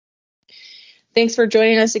Thanks for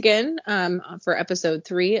joining us again for episode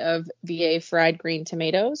 3 of VA Fried Green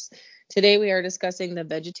Tomatoes. Today we are discussing the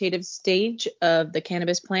vegetative stage of the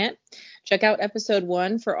cannabis plant. Check out episode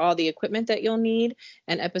 1 for all the equipment that you'll need,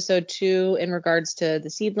 and episode 2 in regards to the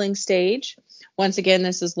seedling stage. Once again,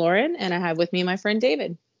 this is Lauren, and I have with me my friend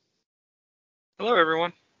David. Hello,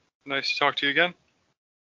 everyone. Nice to talk to you again.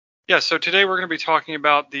 Yeah, so today we're going to be talking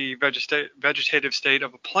about the vegetative state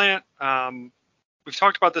of a plant. We've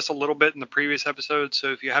talked about this a little bit in the previous episodes,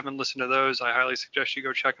 so if you haven't listened to those, I highly suggest you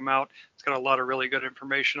go check them out. It's got a lot of really good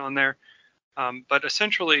information on there. But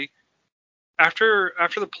essentially, after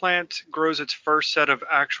the plant grows its first set of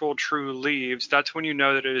actual true leaves, that's when you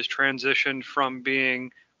know that it has transitioned from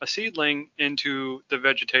being a seedling into the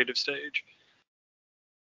vegetative stage.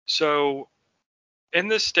 So in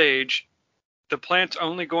this stage, the plant's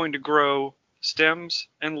only going to grow stems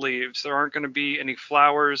and leaves. There aren't going to be any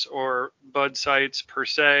flowers or bud sites per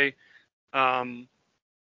se. The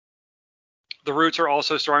roots are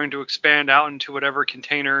also starting to expand out into whatever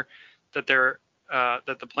container that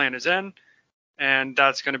the plant is in, and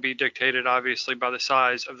that's going to be dictated obviously by the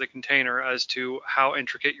size of the container as to how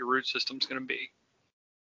intricate your root system is going to be.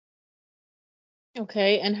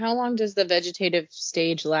 Okay, and how long does the vegetative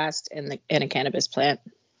stage last in a cannabis plant?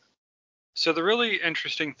 So the really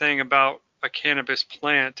interesting thing about a cannabis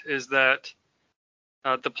plant is that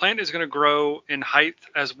the plant is going to grow in height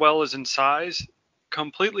as well as in size,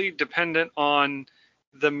 completely dependent on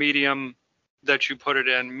the medium that you put it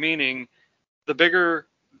in. Meaning, the bigger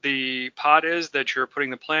the pot is that you're putting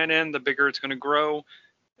the plant in, the bigger it's going to grow.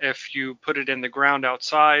 If you put it in the ground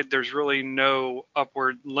outside, there's really no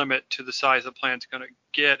upward limit to the size the plant's going to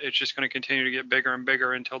get. It's just going to continue to get bigger and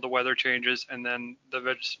bigger until the weather changes and then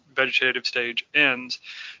the vegetative stage ends.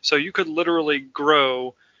 So you could literally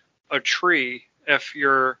grow a tree if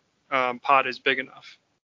your pot is big enough.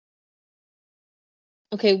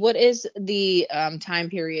 Okay, what is the time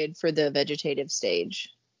period for the vegetative stage?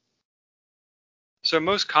 So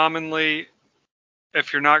most commonly,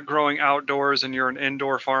 if you're not growing outdoors and you're an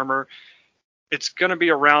indoor farmer, it's going to be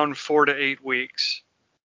around 4 to 8 weeks.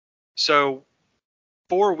 So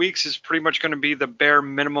 4 weeks is pretty much going to be the bare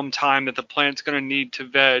minimum time that the plant's going to need to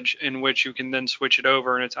veg, in which you can then switch it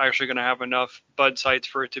over and it's actually going to have enough bud sites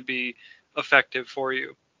for it to be effective for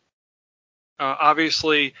you.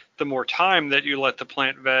 Obviously, the more time that you let the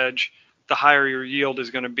plant veg, the higher your yield is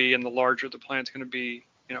going to be and the larger the plant's going to be,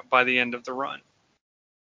 by the end of the run.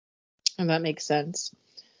 And that makes sense.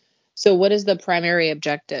 So what is the primary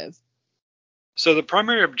objective? So the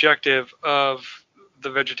primary objective of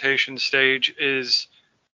the vegetation stage is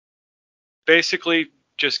basically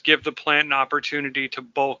just give the plant an opportunity to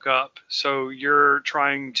bulk up. So you're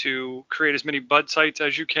trying to create as many bud sites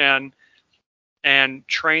as you can and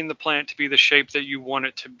train the plant to be the shape that you want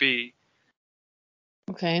it to be.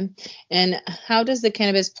 Okay. And how does the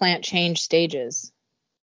cannabis plant change stages?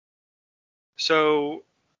 So,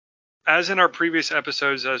 as in our previous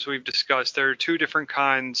episodes, as we've discussed, there are two different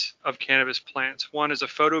kinds of cannabis plants. One is a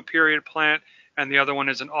photoperiod plant, and the other one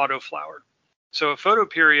is an autoflower. So, a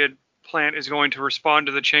photoperiod plant is going to respond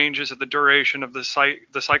to the changes of the duration of the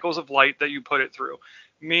cycles of light that you put it through.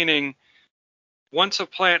 Meaning, once a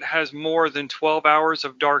plant has more than 12 hours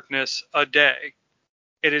of darkness a day,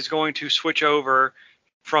 it is going to switch over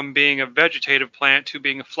from being a vegetative plant to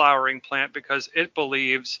being a flowering plant, because it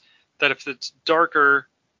believes that if it's darker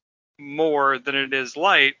more than it is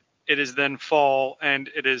light, it is then fall and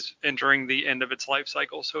it is entering the end of its life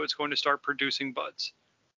cycle. So it's going to start producing buds.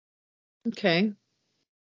 Okay.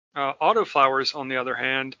 Autoflowers, on the other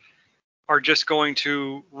hand, are just going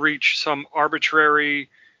to reach some arbitrary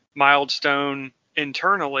milestone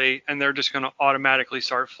internally and they're just going to automatically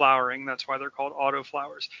start flowering. That's why they're called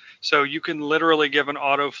autoflowers. So you can literally give an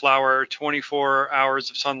autoflower 24 hours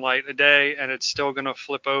of sunlight a day and it's still going to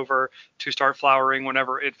flip over to start flowering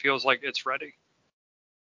whenever it feels like it's ready.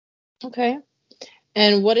 Okay.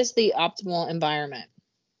 And what is the optimal environment?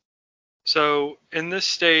 So in this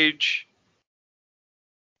stage,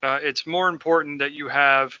 it's more important that you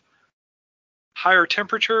have higher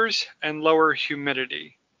temperatures and lower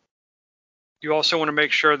humidity. You also want to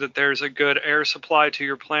make sure that there's a good air supply to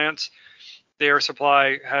your plants. The air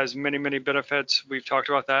supply has many, many benefits. We've talked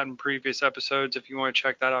about that in previous episodes if you want to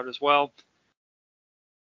check that out as well.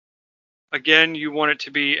 Again, you want it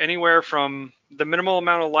to be anywhere from the minimal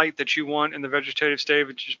amount of light that you want in the vegetative stage,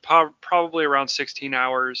 which is probably around 16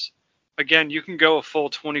 hours. Again, you can go a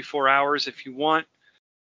full 24 hours if you want.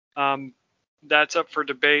 That's up for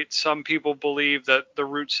debate. Some people believe that the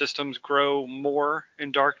root systems grow more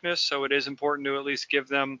in darkness, so it is important to at least give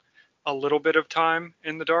them a little bit of time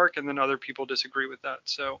in the dark, and then other people disagree with that.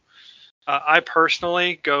 So I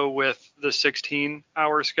personally go with the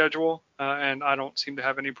 16-hour schedule, and I don't seem to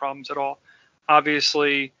have any problems at all.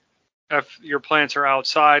 Obviously, if your plants are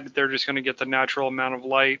outside, they're just going to get the natural amount of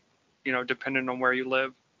light, depending on where you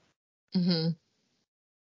live. Mm-hmm.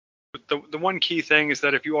 The one key thing is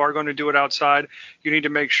that if you are going to do it outside, you need to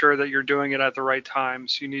make sure that you're doing it at the right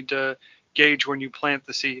times. You need to gauge when you plant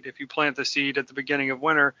the seed. If you plant the seed at the beginning of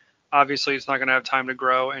winter, obviously it's not going to have time to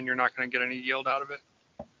grow and you're not going to get any yield out of it.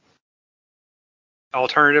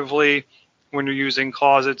 Alternatively, when you're using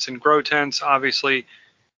closets and grow tents, obviously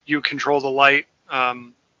you control the light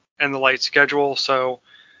and the light schedule. So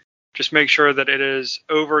just make sure that it is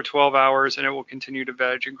over 12 hours and it will continue to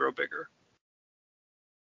veg and grow bigger.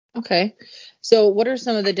 Okay. So what are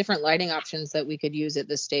some of the different lighting options that we could use at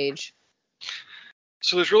this stage?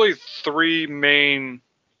 So there's really three main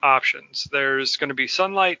options. There's going to be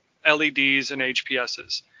sunlight, LEDs, and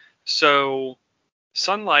HPSs. So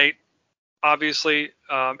sunlight, obviously,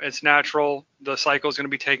 it's natural. The cycle is going to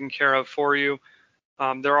be taken care of for you.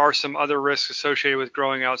 There are some other risks associated with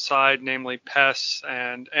growing outside, namely pests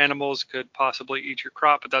and animals could possibly eat your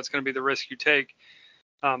crop, but that's going to be the risk you take.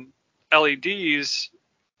 LEDs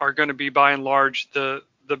are going to be by and large the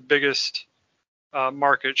biggest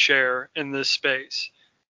market share in this space.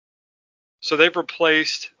 So they've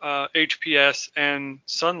replaced HPS and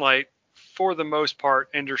sunlight for the most part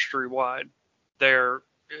industry wide. They're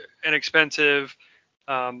inexpensive.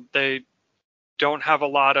 They don't have a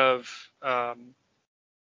lot of,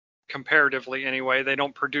 comparatively anyway, they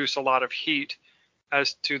don't produce a lot of heat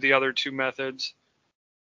as to the other two methods.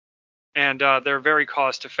 And they're very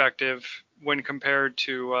cost effective when compared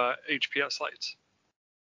to HPS lights.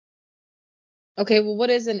 Okay, well, what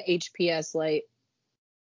is an HPS light?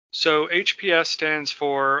 So HPS stands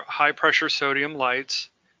for high pressure sodium lights.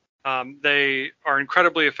 They are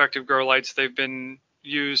incredibly effective grow lights. They've been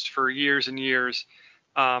used for years and years.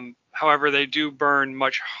 However, they do burn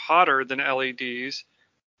much hotter than LEDs,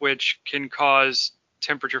 which can cause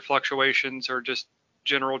temperature fluctuations or just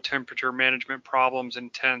general temperature management problems in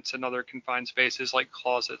tents and other confined spaces like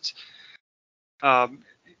closets.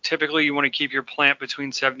 Typically, you want to keep your plant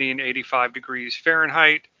between 70 and 85 degrees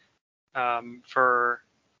Fahrenheit. For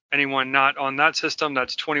anyone not on that system,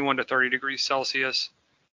 that's 21 to 30 degrees Celsius.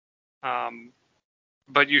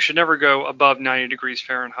 But you should never go above 90 degrees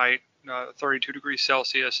Fahrenheit, 32 degrees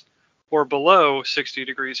Celsius, or below 60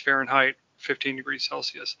 degrees Fahrenheit, 15 degrees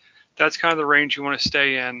Celsius. That's kind of the range you want to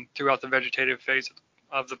stay in throughout the vegetative phase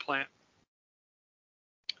of the plant.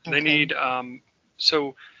 Okay. They need,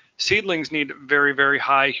 so seedlings need very, very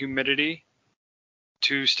high humidity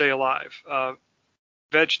to stay alive.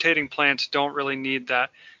 Vegetating plants don't really need that.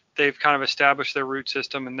 They've kind of established their root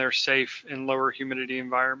system and they're safe in lower humidity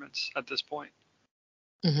environments at this point.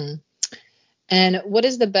 Mm-hmm. And what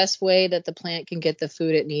is the best way that the plant can get the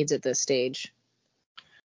food it needs at this stage?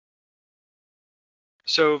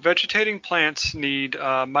 So vegetating plants need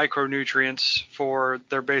micronutrients for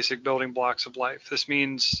their basic building blocks of life. This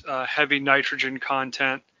means heavy nitrogen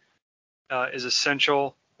content is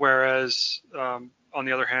essential, whereas on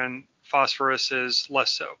the other hand, phosphorus is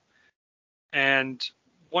less so. And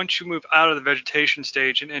once you move out of the vegetation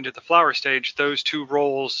stage and into the flower stage, those two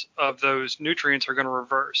roles of those nutrients are going to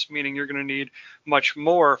reverse, meaning you're going to need much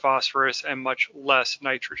more phosphorus and much less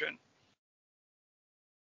nitrogen.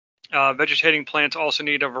 Vegetating plants also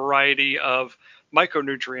need a variety of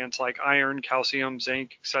micronutrients like iron, calcium,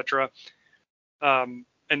 zinc, etc. And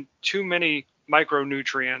too many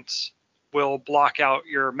micronutrients will block out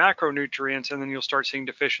your macronutrients, and then you'll start seeing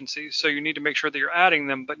deficiencies. So you need to make sure that you're adding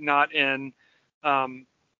them, but not in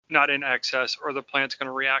excess, or the plant's going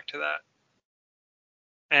to react to that.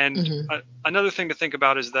 And another thing to think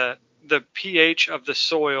about is that the pH of the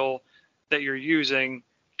soil that you're using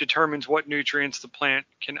determines what nutrients the plant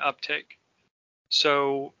can uptake.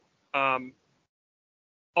 So all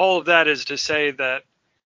of that is to say that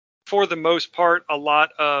for the most part, a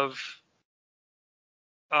lot of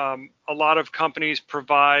companies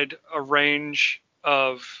provide a range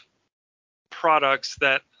of products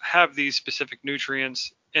that have these specific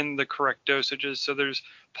nutrients in the correct dosages. So there's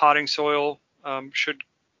potting soil,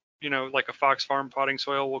 like a Fox Farm potting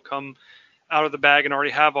soil will come out of the bag and already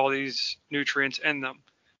have all these nutrients in them.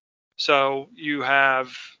 So you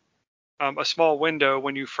have a small window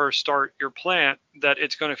when you first start your plant that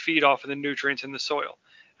it's going to feed off of the nutrients in the soil.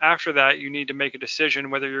 After that, you need to make a decision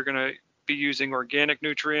whether you're going to be using organic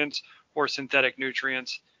nutrients or synthetic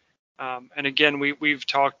nutrients. And again, we've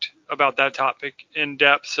talked about that topic in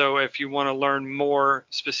depth. So if you want to learn more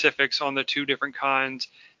specifics on the two different kinds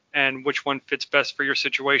and which one fits best for your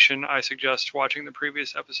situation, I suggest watching the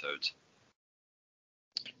previous episodes.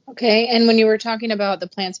 Okay, and when you were talking about the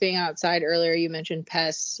plants being outside earlier, you mentioned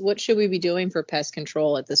pests. What should we be doing for pest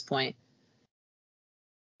control at this point?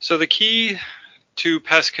 So the key to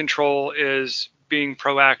pest control is being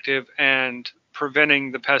proactive and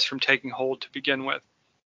preventing the pests from taking hold to begin with.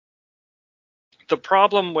 The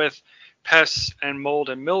problem with pests and mold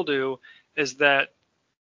and mildew is that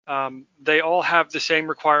they all have the same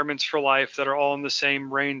requirements for life that are all in the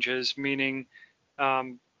same ranges, meaning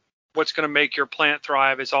um, what's going to make your plant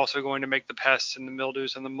thrive is also going to make the pests and the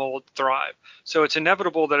mildews and the mold thrive. So it's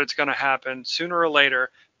inevitable that it's going to happen sooner or later.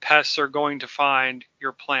 Pests are going to find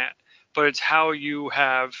your plant, but it's how you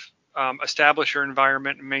have established your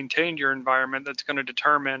environment and maintained your environment that's going to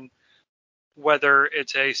determine whether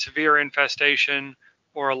it's a severe infestation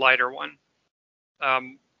or a lighter one.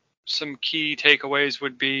 Um, some key takeaways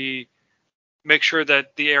would be make sure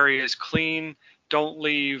that the area is clean. Don't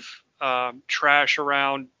leave trash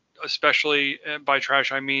around, especially by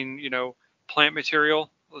trash I mean plant material.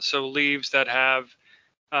 So leaves that have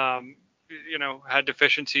um, had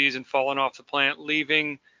deficiencies and fallen off the plant.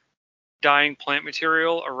 Leaving dying plant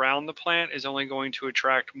material around the plant is only going to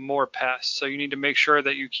attract more pests. So you need to make sure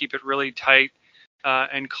that you keep it really tight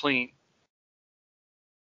and clean.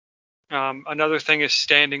 Another thing is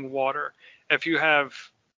standing water. If you have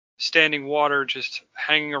standing water just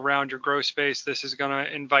hanging around your grow space, this is going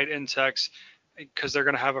to invite insects because they're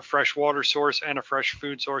going to have a fresh water source and a fresh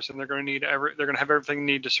food source, and they're going to have everything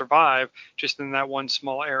they need to survive just in that one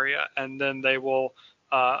small area, and then they will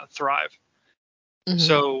thrive. Mm-hmm.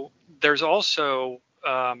 So there's also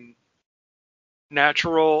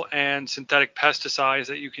natural and synthetic pesticides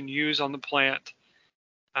that you can use on the plant.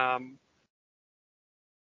 Um,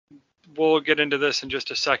 we'll get into this in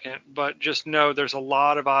just a second, but just know there's a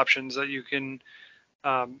lot of options that you can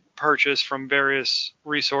purchase from various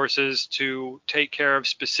resources to take care of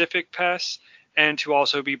specific pests and to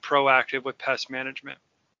also be proactive with pest management.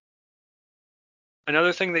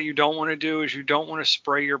 Another thing that you don't want to do is you don't want to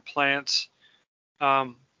spray your plants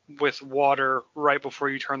um, with water right before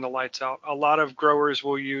you turn the lights out. A lot of growers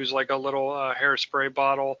will use like a little hairspray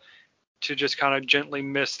bottle to just kind of gently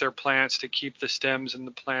mist their plants to keep the stems and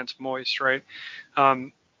the plants moist, right?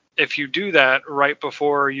 Um, if you do that right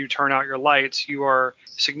before you turn out your lights, you are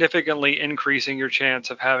significantly increasing your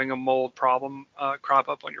chance of having a mold problem crop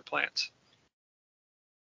up on your plants.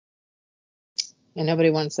 And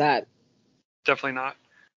nobody wants that. Definitely not.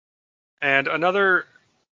 And another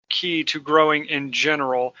key to growing in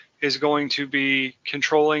general is going to be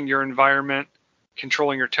controlling your environment,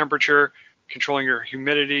 controlling your temperature, controlling your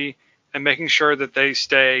humidity, and making sure that they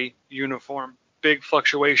stay uniform. Big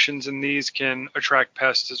fluctuations in these can attract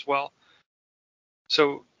pests as well.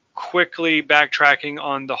 So quickly backtracking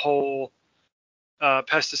on the whole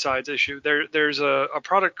pesticides issue, there's a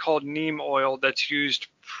product called neem oil that's used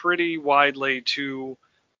pretty widely to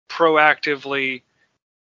proactively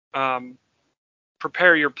um,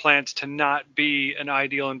 prepare your plants to not be an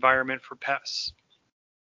ideal environment for pests.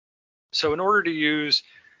 So in order to use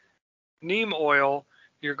neem oil,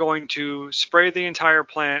 you're going to spray the entire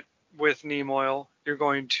plant with neem oil. You're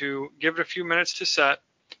going to give it a few minutes to set,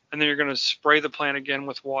 and then you're going to spray the plant again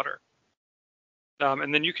with water.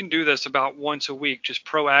 And then you can do this about once a week, just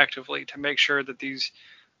proactively to make sure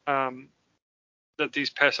um, that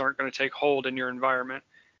these pests aren't going to take hold in your environment.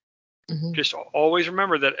 Mm-hmm. Just always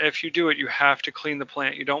remember that if you do it, you have to clean the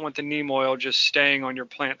plant. You don't want the neem oil just staying on your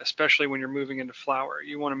plant, especially when you're moving into flower.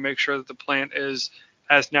 You want to make sure that the plant is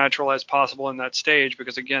as natural as possible in that stage,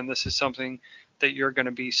 because again, this is something that you're going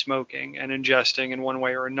to be smoking and ingesting in one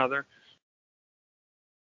way or another.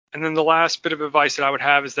 And then the last bit of advice that I would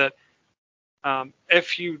have is that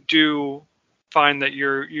if you do find that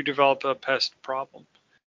you develop a pest problem,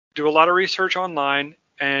 do a lot of research online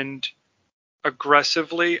and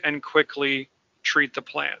aggressively and quickly treat the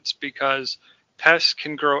plants, because pests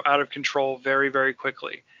can grow out of control very, very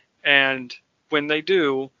quickly. And when they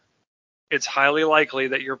do, it's highly likely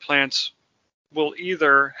that your plants will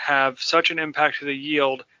either have such an impact to the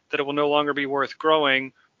yield that it will no longer be worth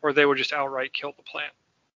growing, or they will just outright kill the plant.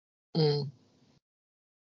 Mm.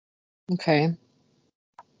 Okay.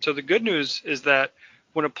 So the good news is that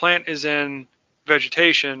when a plant is in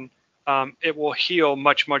vegetation, it will heal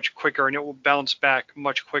much, much quicker, and it will bounce back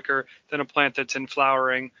much quicker than a plant that's in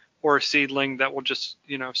flowering or a seedling that will just,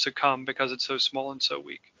 succumb because it's so small and so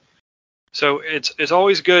weak. So it's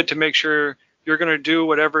always good to make sure you're going to do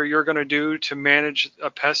whatever you're going to do to manage a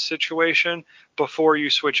pest situation before you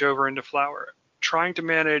switch over into flower. Trying to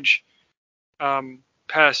manage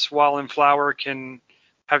pests while in flower can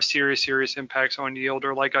have serious, serious impacts on yield,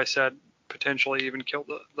 or like I said, potentially even kill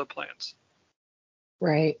the plants.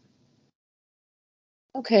 Right.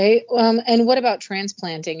 Okay. And what about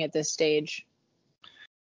transplanting at this stage?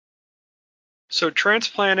 So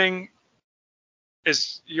transplanting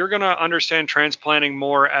is, you're going to understand transplanting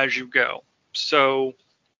more as you go. So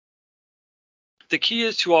the key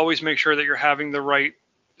is to always make sure that you're having the right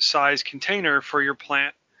size container for your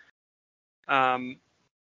plant. Um,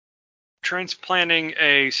 Transplanting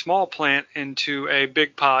a small plant into a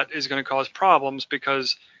big pot is going to cause problems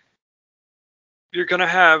because you're going to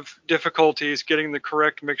have difficulties getting the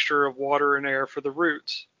correct mixture of water and air for the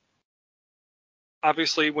roots.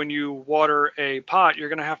 Obviously, when you water a pot, you're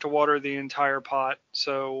going to have to water the entire pot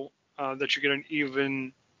so that you get an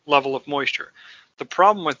even level of moisture. The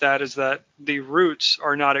problem with that is that the roots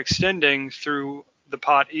are not extending through the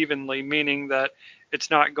pot evenly, meaning that it's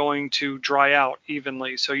not going to dry out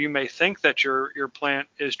evenly. So you may think that your plant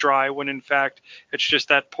is dry when in fact it's just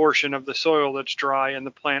that portion of the soil that's dry and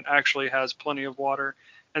the plant actually has plenty of water.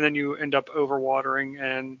 And then you end up overwatering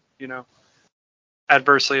and,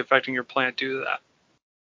 adversely affecting your plant due to that.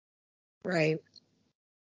 Right.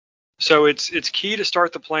 So it's key to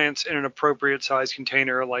start the plants in an appropriate size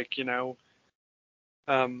container. Like,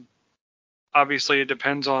 um, obviously it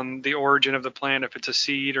depends on the origin of the plant. If it's a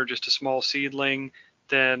seed or just a small seedling,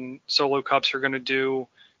 then solo cups are going to do.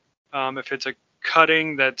 If it's a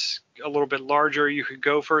cutting that's a little bit larger, you could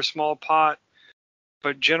go for a small pot.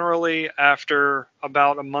 But generally, after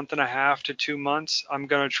about a month and a half to 2 months, I'm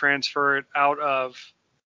going to transfer it out of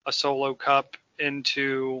a solo cup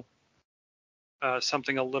into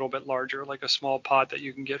something a little bit larger, like a small pot that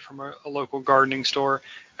you can get from a local gardening store.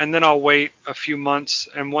 And then I'll wait a few months.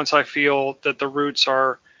 And once I feel that the roots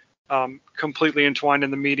are completely entwined in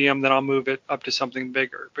the medium, then I'll move it up to something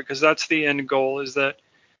bigger, because that's the end goal, is that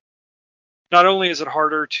not only is it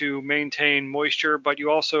harder to maintain moisture, but you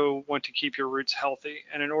also want to keep your roots healthy.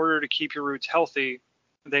 And in order to keep your roots healthy,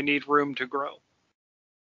 they need room to grow.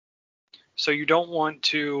 So you don't want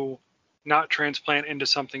to not transplant into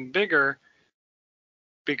something bigger,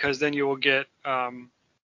 because then you will get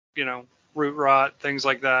root rot, things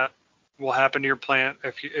like that will happen to your plant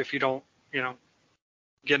if you don't,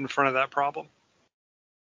 get in front of that problem.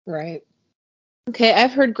 Right. Okay.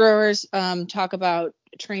 I've heard growers talk about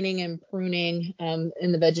training and pruning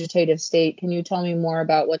in the vegetative state. Can you tell me more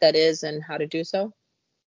about what that is and how to do so?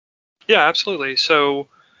 Yeah, absolutely. So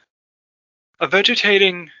a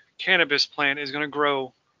vegetating cannabis plant is going to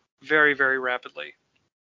grow very, very rapidly.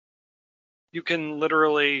 You can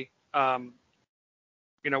literally,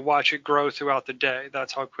 watch it grow throughout the day.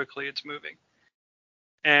 That's how quickly it's moving.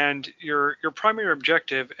 And your primary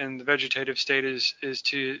objective in the vegetative state is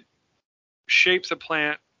to shape the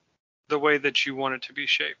plant the way that you want it to be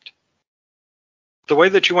shaped. The way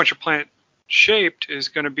that you want your plant shaped is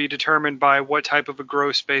going to be determined by what type of a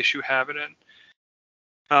grow space you have it in.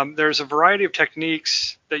 There's a variety of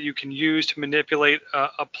techniques that you can use to manipulate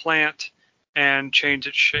a plant and change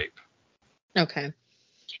its shape. Okay.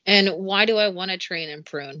 And why do I want to train and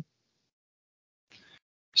prune?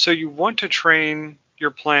 So you want to train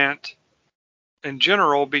your plant in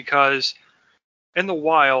general because in the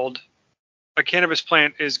wild, a cannabis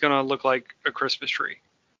plant is going to look like a Christmas tree.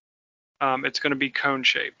 It's going to be cone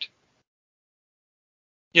shaped.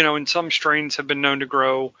 And some strains have been known to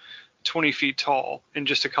grow 20 feet tall in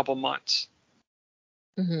just a couple months.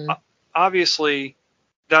 Mm-hmm. Obviously,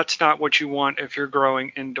 that's not what you want if you're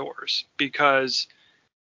growing indoors, because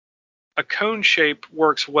a cone shape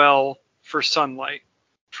works well for sunlight,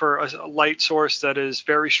 for a light source that is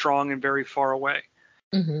very strong and very far away.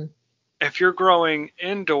 Mm-hmm. If you're growing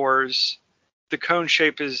indoors, the cone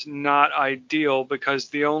shape is not ideal, because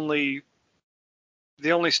the only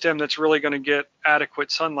stem that's really going to get adequate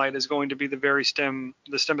sunlight is going to be the stem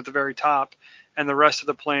at the very top, and the rest of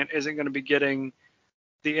the plant isn't going to be getting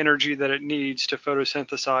the energy that it needs to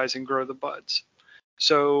photosynthesize and grow the buds.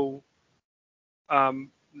 So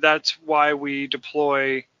that's why we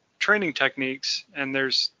deploy training techniques, and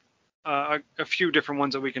there's a few different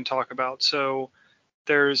ones that we can talk about. So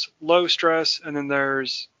there's low stress, and then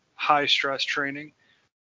there's high stress training.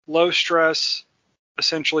 Low stress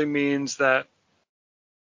essentially means that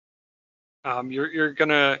you're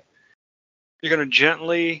gonna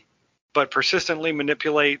gently but persistently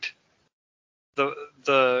manipulate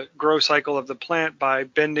the grow cycle of the plant by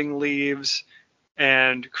bending leaves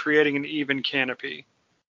and creating an even canopy.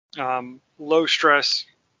 Low stress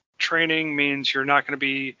training means you're not going to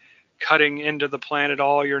be cutting into the plant at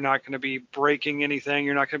all. You're not going to be breaking anything.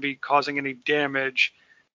 You're not going to be causing any damage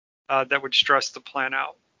that would stress the plant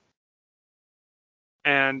out.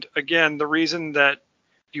 And again, the reason that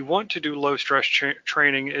you want to do low stress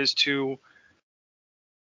training is to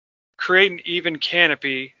create an even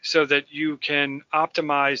canopy so that you can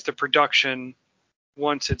optimize the production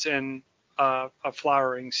once it's in a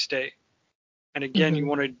flowering state. And again, you Mm-hmm.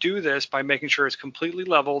 want to do this by making sure it's completely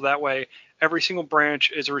level. That way, every single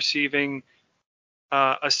branch is receiving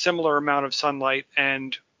a similar amount of sunlight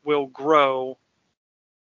and will grow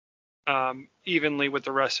evenly with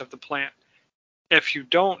the rest of the plant. If you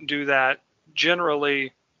don't do that,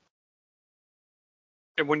 generally,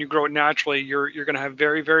 and when you grow it naturally, you're going to have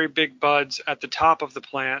very, very big buds at the top of the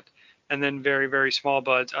plant and then very, very small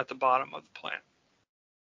buds at the bottom of the plant.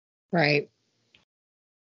 Right.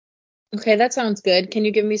 Okay, that sounds good. Can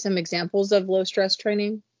you give me some examples of low stress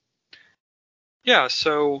training? Yeah,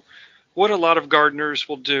 so what a lot of gardeners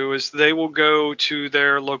will do is they will go to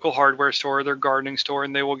their local hardware store, their gardening store,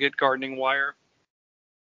 and they will get gardening wire.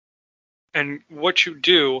 And what you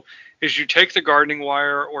do is you take the gardening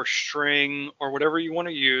wire or string or whatever you want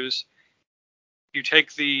to use, you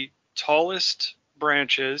take the tallest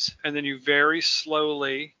branches and then you very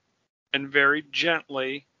slowly and very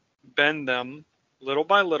gently bend them little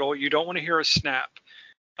by little. You don't want to hear a snap.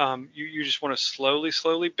 You just want to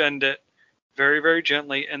slowly bend it very, very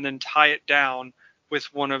gently and then tie it down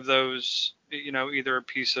with one of those, either a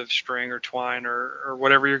piece of string or twine or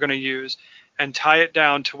whatever you're going to use, and tie it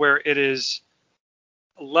down to where it is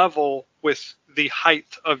level with the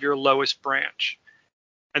height of your lowest branch.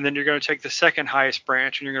 And then you're going to take the second highest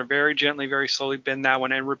branch and you're going to very gently, very slowly bend that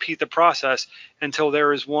one and repeat the process until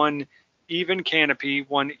there is one even canopy,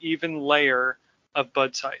 one even layer of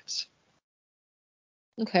bud sites.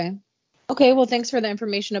 Okay. Okay, well, thanks for the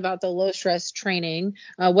information about the low stress training.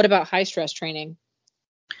 What about high stress training?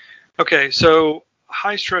 Okay, so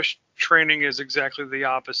high stress training is exactly the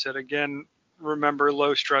opposite. Again, remember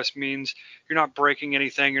low stress means you're not breaking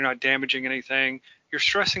anything, you're not damaging anything. You're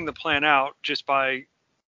stressing the plant out just by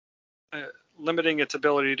uh, limiting its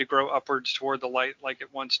ability to grow upwards toward the light like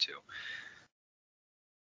it wants to.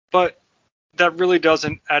 But that really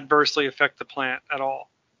doesn't adversely affect the plant at all.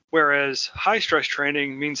 Whereas high stress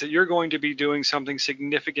training means that you're going to be doing something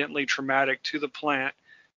significantly traumatic to the plant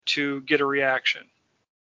to get a reaction.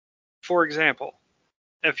 For example,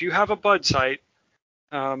 if you have a bud site,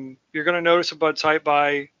 you're going to notice a bud site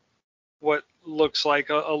by what looks like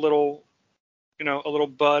a little, a little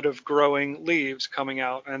bud of growing leaves coming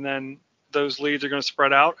out, and then those leaves are going to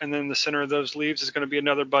spread out, and then the center of those leaves is going to be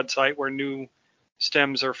another bud site where new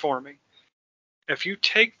stems are forming. If you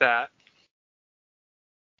take that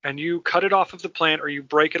and you cut it off of the plant or you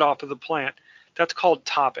break it off of the plant, that's called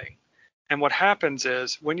topping. And what happens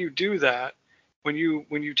is when you do that, when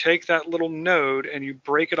you take that little node and you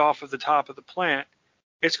break it off of the top of the plant,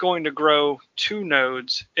 it's going to grow two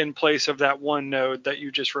nodes in place of that one node that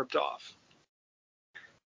you just ripped off.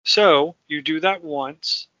 So you do that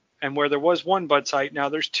once, and where there was one bud site, now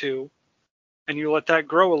there's two, and you let that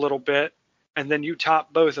grow a little bit, and then you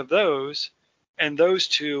top both of those, and those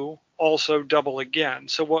two also double again.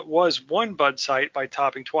 So what was one bud site by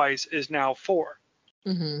topping twice is now four.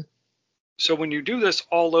 Mm-hmm. So when you do this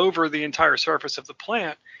all over the entire surface of the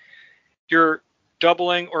plant, you're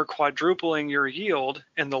doubling or quadrupling your yield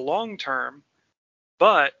in the long term,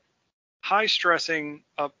 but high stressing,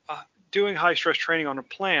 doing high stress training on a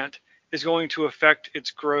plant is going to affect its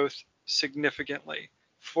growth significantly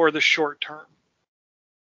for the short term.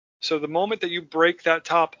 So the moment that you break that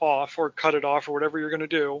top off or cut it off or whatever you're going to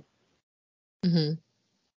do, Mm-hmm.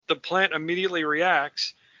 the plant immediately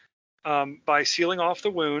reacts by sealing off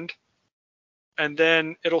the wound, and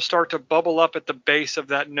then it'll start to bubble up at the base of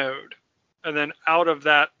that node. And then out of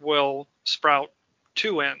that will sprout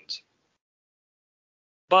two ends.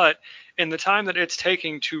 But in the time that it's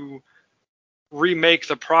taking to remake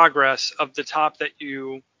the progress of the top that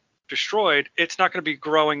you destroyed, it's not going to be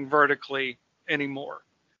growing vertically anymore.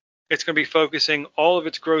 It's going to be focusing all of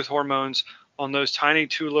its growth hormones on those tiny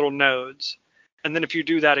two little nodes. And then if you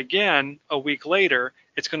do that again a week later,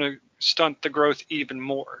 it's going to stunt the growth even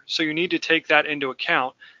more. So you need to take that into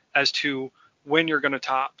account as to when you're going to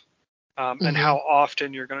top and Mm-hmm. how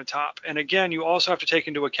often you're going to top. And again, you also have to take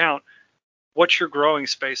into account what's your growing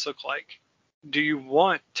space look like. Do you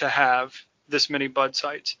want to have this many bud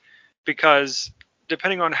sites? Because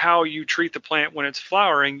depending on how you treat the plant when it's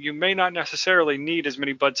flowering, you may not necessarily need as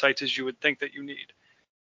many bud sites as you would think that you need.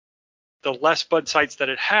 The less bud sites that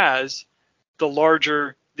it has, the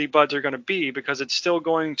larger the buds are going to be, because it's still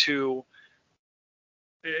going to,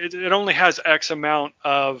 it only has X amount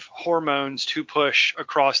of hormones to push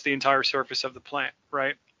across the entire surface of the plant,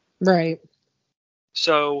 right? Right.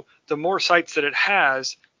 So the more sites that it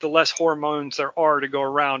has, the less hormones there are to go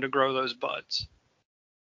around to grow those buds.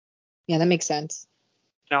 Yeah, that makes sense.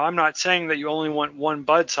 Now, I'm not saying that you only want one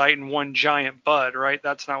bud site and one giant bud, right?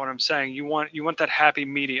 That's not what I'm saying. You want that happy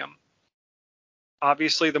medium.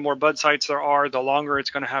 Obviously, the more bud sites there are, the longer it's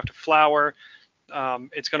going to have to flower.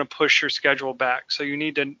 It's going to push your schedule back. So you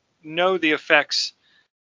need to know the effects,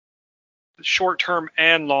 short term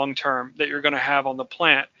and long term, that you're going to have on the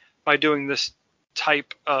plant by doing this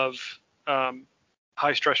type of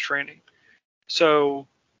high stress training. So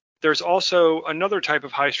there's also another type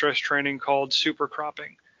of high stress training called super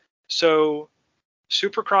cropping. So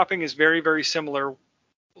super cropping is very, very similar.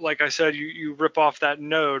 Like I said, you rip off that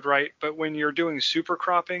node, right? But when you're doing super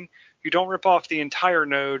cropping, you don't rip off the entire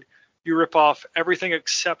node. You rip off everything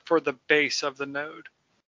except for the base of the node.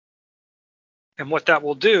 And what that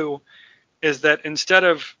will do is that instead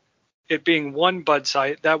of it being one bud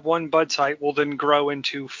site, that one bud site will then grow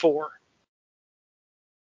into 4.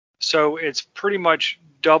 So it's pretty much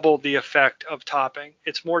double the effect of topping.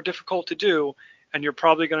 It's more difficult to do, and you're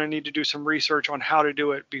probably going to need to do some research on how to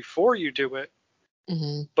do it before you do it.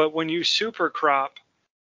 Mm-hmm. But when you super crop,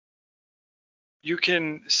 you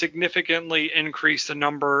can significantly increase the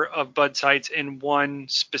number of bud sites in one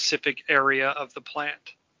specific area of the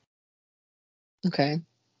plant. Okay.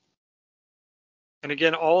 And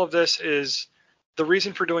again, all of this is the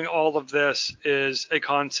reason for doing all of this is a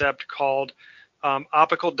concept called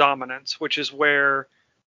apical dominance, which is where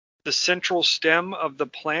the central stem of the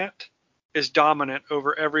plant is dominant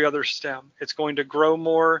over every other stem. It's going to grow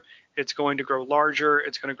more, it's going to grow larger,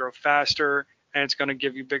 it's going to grow faster, and it's going to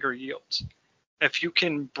give you bigger yields. If you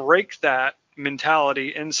can break that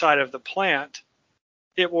mentality inside of the plant,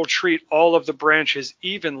 it will treat all of the branches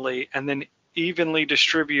evenly and then evenly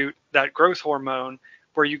distribute that growth hormone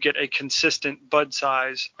where you get a consistent bud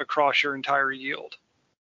size across your entire yield.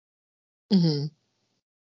 Mm-hmm.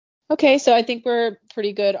 Okay, so I think we're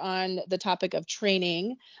pretty good on the topic of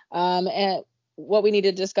training. And what we need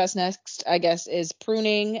to discuss next, I guess, is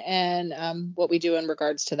pruning and what we do in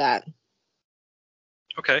regards to that.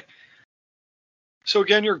 Okay. So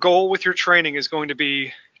again, your goal with your training is going to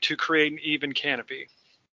be to create an even canopy.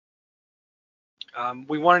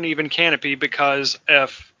 We want an even canopy because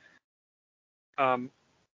if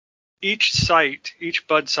each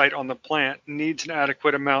bud site on the plant needs an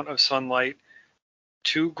adequate amount of sunlight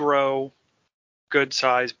to grow good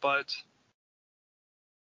sized buds.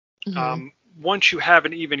 Mm-hmm. Once you have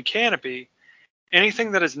an even canopy,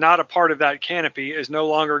 anything that is not a part of that canopy is no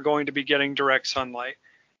longer going to be getting direct sunlight,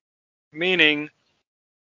 meaning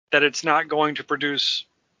that it's not going to produce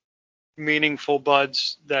meaningful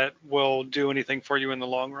buds that will do anything for you in the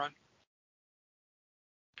long run.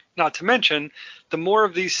 Not to mention, the more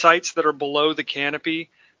of these sites that are below the canopy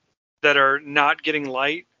that are not getting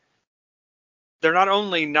light, they're not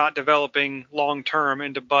only not developing long term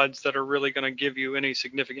into buds that are really going to give you any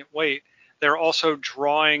significant weight, they're also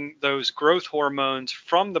drawing those growth hormones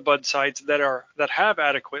from the bud sites that have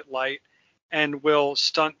adequate light and will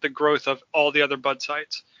stunt the growth of all the other bud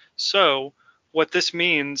sites. So what this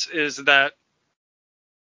means is that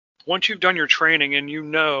once you've done your training and you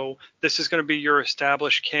know this is going to be your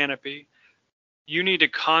established canopy, you need to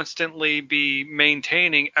constantly be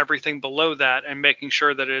maintaining everything below that and making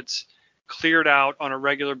sure that it's cleared out on a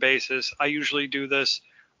regular basis. I usually do this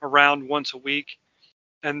around once a week.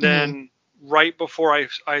 And then right before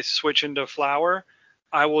I switch into flower,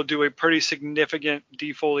 I will do a pretty significant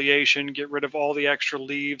defoliation, get rid of all the extra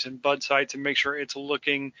leaves and bud sites and make sure it's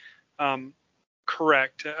looking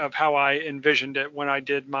correct of how I envisioned it when I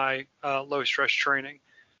did my low stress training.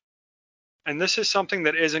 And this is something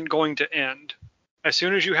that isn't going to end. As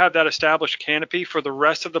soon as you have that established canopy for the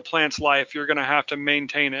rest of the plant's life, you're going to have to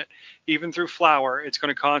maintain it. Even through flower, it's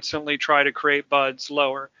going to constantly try to create buds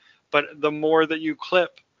lower. But the more that you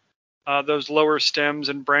clip those lower stems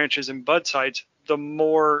and branches and bud sites, the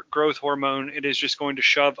more growth hormone it is just going to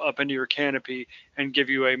shove up into your canopy and give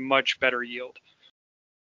you a much better yield.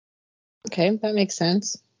 Okay, that makes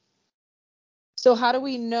sense. So how do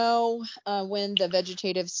we know when the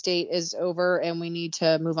vegetative state is over and we need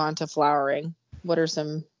to move on to flowering? What are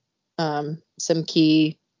some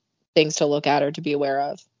key things to look at or to be aware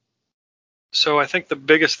of? So I think the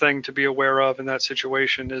biggest thing to be aware of in that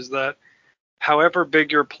situation is that however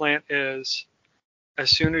big your plant is, as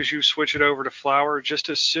soon as you switch it over to flower, just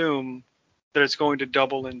assume that it's going to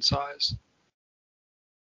double in size.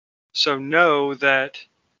 So know that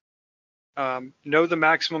know the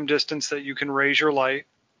maximum distance that you can raise your light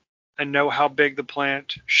and know how big the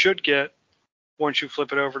plant should get once you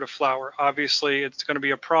flip it over to flower. Obviously, it's going to be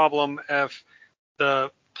a problem if the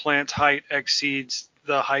plant's height exceeds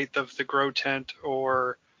the height of the grow tent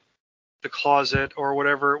or the closet or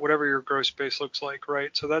whatever your grow space looks like,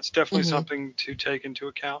 right? So that's definitely Mm-hmm. something to take into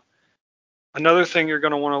account. Another thing you're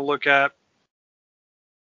going to want to look at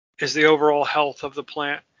is the overall health of the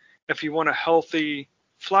plant. If you want a healthy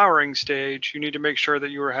flowering stage, you need to make sure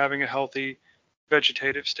that you are having a healthy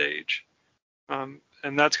vegetative stage.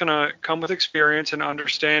 And that's going to come with experience and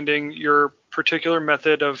understanding your particular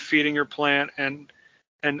method of feeding your plant and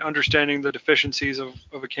understanding the deficiencies of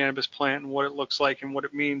a cannabis plant and what it looks like and what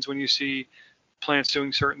it means when you see plants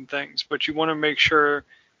doing certain things. But you want to make sure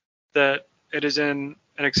that it is in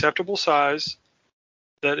an acceptable size,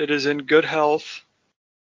 that it is in good health,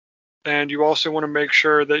 and you also want to make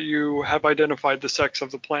sure that you have identified the sex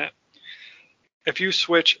of the plant. If you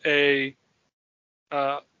switch a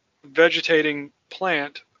vegetating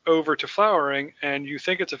plant over to flowering and you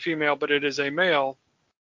think it's a female but it is a male,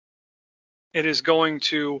 it is going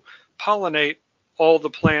to pollinate all the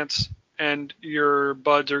plants and your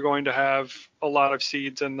buds are going to have a lot of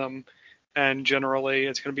seeds in them, and generally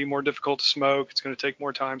it's going to be more difficult to smoke, it's going to take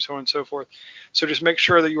more time, so on and so forth. So just make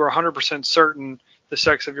sure that you are 100% certain the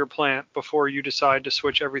sex of your plant before you decide to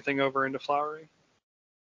switch everything over into flowering.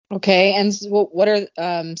 Okay. And what are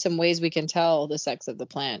some ways we can tell the sex of the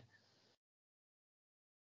plant?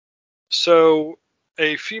 So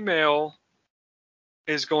a female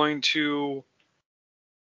is going to,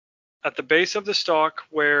 at the base of the stalk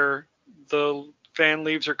where the fan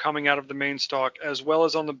leaves are coming out of the main stalk, as well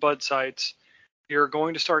as on the bud sites, you're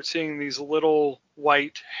going to start seeing these little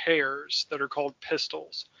white hairs that are called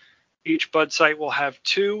pistils. Each bud site will have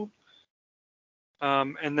two,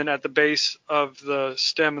 and then at the base of the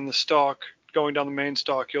stem and the stalk, going down the main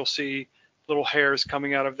stalk, you'll see little hairs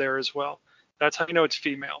coming out of there as well. That's how you know it's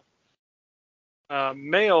female.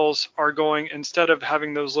 Males are going, instead of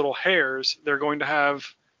having those little hairs, they're going to have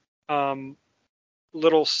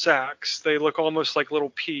little sacs. They look almost like little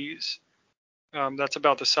peas. That's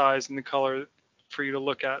about the size and the color for you to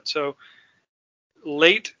look at. So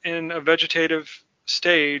late in a vegetative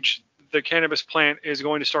stage, the cannabis plant is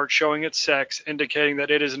going to start showing its sex, indicating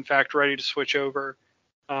that it is in fact ready to switch over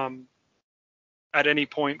at any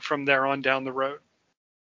point from there on down the road.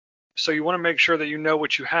 So you want to make sure that you know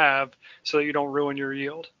what you have so that you don't ruin your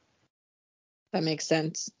yield. That makes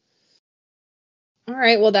sense. All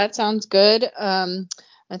right. Well, that sounds good. I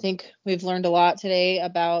think we've learned a lot today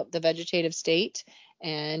about the vegetative state.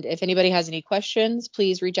 And if anybody has any questions,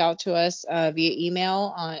 please reach out to us via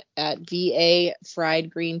email at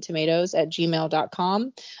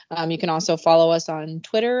vafriedgreentomatoes@gmail.com. You can also follow us on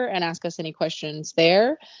Twitter and ask us any questions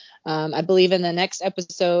there. I believe in the next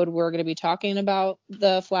episode, we're going to be talking about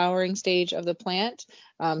the flowering stage of the plant.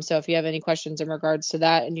 So if you have any questions in regards to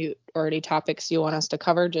that or any topics you want us to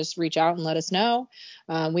cover, just reach out and let us know.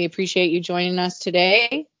 We appreciate you joining us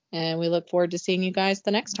today, and we look forward to seeing you guys the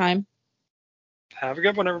next time. Have a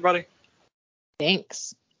good one, everybody.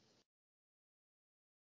 Thanks.